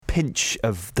pinch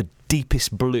of the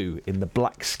deepest blue in the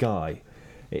black sky.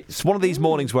 It's one of these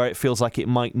mornings where it feels like it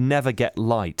might never get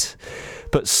light.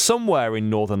 But somewhere in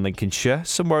northern Lincolnshire,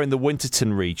 somewhere in the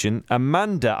Winterton region,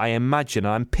 Amanda, I imagine,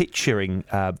 I'm picturing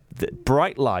the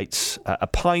bright lights, a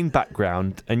pine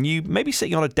background, and you maybe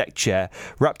sitting on a deck chair,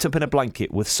 wrapped up in a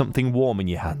blanket with something warm in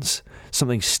your hands,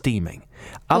 something steaming.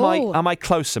 Am I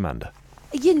close, Amanda?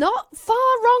 You're not far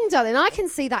wrong, darling. I can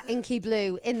see that inky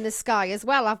blue in the sky as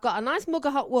well. I've got a nice mug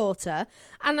of hot water,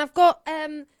 and I've got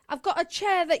a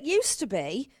chair that used to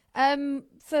be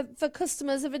for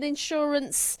customers of an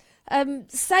insurance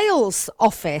sales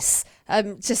office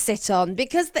to sit on,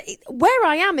 because where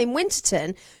I am in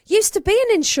Winterton used to be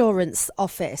an insurance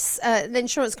office. The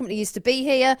insurance company used to be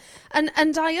here,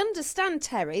 and I understand,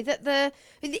 Terry, that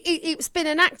it's been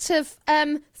an act of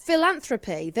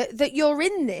philanthropy that you're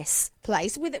in this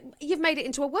place. You've made it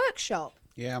into a workshop.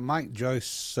 Yeah, Mike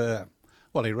Joyce,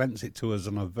 he rents it to us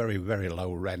on a very, very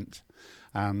low rent,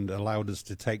 and allowed us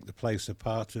to take the place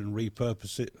apart and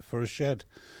repurpose it for a shed.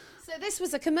 So this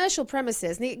was a commercial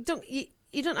premises, and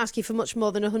you don't ask you for much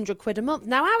more than £100 a month.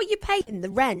 Now, how are you paying the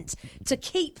rent to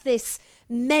keep this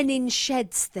men in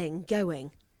sheds thing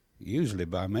going? Usually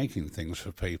by making things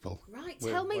for people. Right,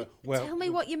 tell me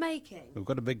what you're making. We've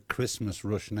got a big Christmas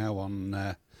rush now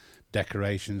on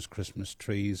decorations, Christmas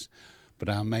trees, but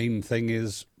our main thing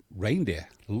is reindeer.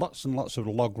 Lots and lots of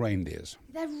log reindeers.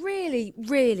 They're really,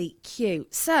 really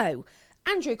cute. So,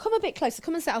 Andrew, come a bit closer.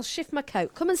 Come and sit. I'll shift my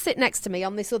coat. Come and sit next to me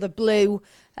on this other blue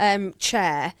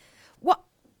chair.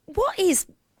 What is,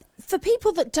 for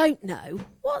people that don't know,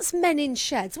 what's Men in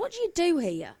Sheds? What do you do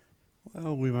here?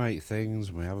 Well, we make things,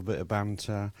 we have a bit of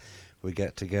banter, we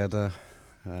get together,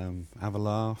 have a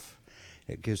laugh.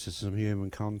 It gives us some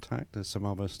human contact. There's some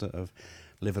of us that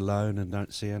live alone and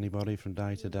don't see anybody from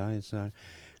day to day, so it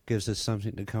gives us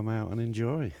something to come out and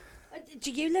enjoy.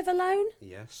 Do you live alone?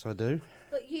 Yes, I do.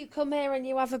 But you come here and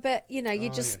you have a bit,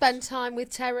 spend time with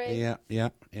Terry? Yeah.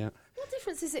 What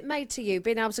difference has it made to you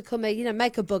being able to come here,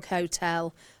 make a bug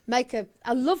hotel,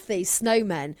 I love these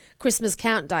snowmen, Christmas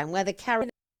countdown, where the carriage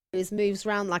moves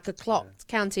around like a clock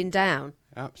counting down?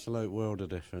 Absolute world of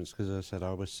difference, because as I said,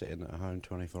 I was sitting at home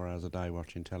 24 hours a day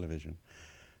watching television,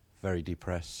 very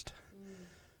depressed.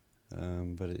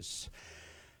 But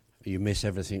you miss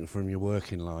everything from your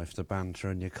working life, the banter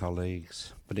and your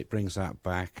colleagues, but it brings that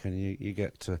back, and you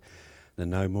get to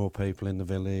know more people in the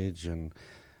village, and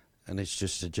it's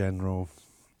just a general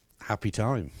happy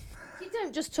time. You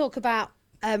don't just talk about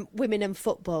women and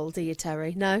football, do you,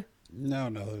 Terry? No? No,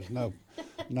 there's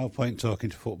no point talking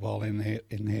to football in here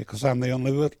because I'm the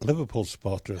only Liverpool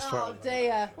supporter. Oh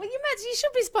dear. Well, you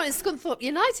should be supporting Scunthorpe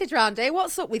United round here.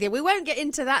 What's up with you? We won't get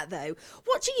into that though.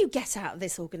 What do you get out of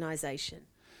this organisation?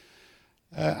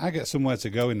 I get somewhere to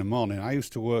go in the morning. I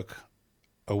used to work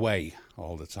away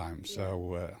all the time,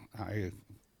 so I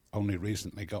only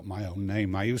recently got my own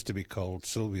name. I used to be called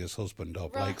Sylvia's husband or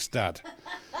Blake's dad.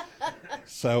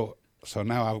 So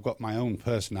now I've got my own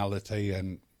personality,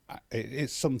 and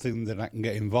it's something that I can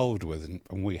get involved with,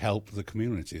 and we help the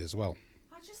community as well.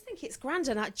 I just think it's grand,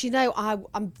 and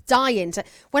I'm dying to.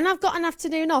 When I've got an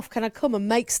afternoon off, can I come and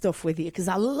make stuff with you? Because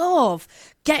I love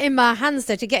getting my hands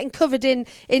dirty, getting covered in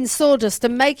sawdust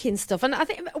and making stuff. And I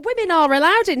think women are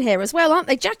allowed in here as well, aren't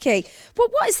they, Jackie? Well,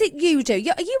 what is it you do? Are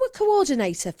you a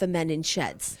coordinator for Men in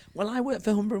Sheds? Well, I work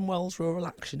for Humber and Wells Rural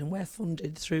Action, and we're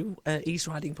funded through East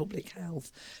Riding Public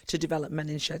Health to develop Men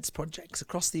in Sheds projects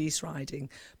across the East Riding.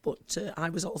 But I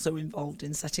was also involved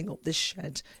in setting up this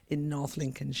shed in North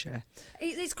Lincolnshire.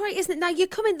 It's great, isn't it? Now, you're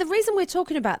coming. The reason we're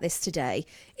talking about this today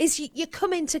is you're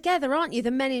coming together, aren't you?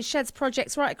 The Men in Sheds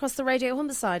projects right across the Radio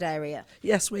Humberside area.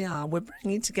 Yes, we are. We're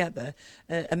bringing together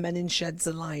a Men in Sheds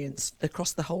alliance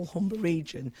across the whole Humber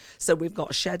region. So we've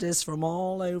got shedders from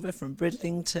all over, from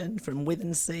Bridlington, from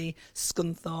Withensea,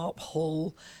 Scunthorpe,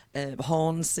 Hull,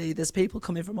 Hornsea. There's people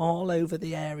coming from all over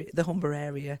the area, the Humber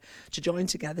area, to join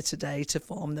together today to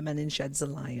form the Men in Sheds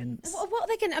Alliance. What are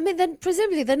they going to... I mean, then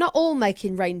presumably they're not all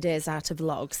making reindeers out of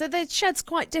logs, so the shed's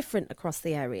quite different across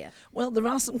the area. Well, there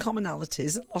are some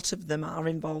commonalities. A lot of them are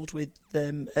involved with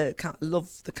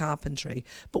love the carpentry,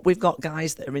 but we've got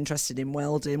guys that are interested in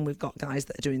welding. We've got guys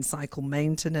that are doing cycle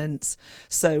maintenance.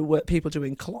 So people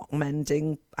doing clock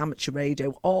mending, amateur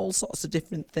radio, all sorts of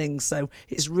different things. So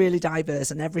it's really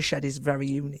diverse, and every shed is very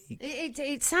unique.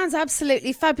 It sounds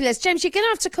absolutely fabulous. James, you're going to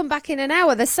have to come back in an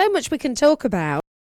hour. There's so much we can talk about.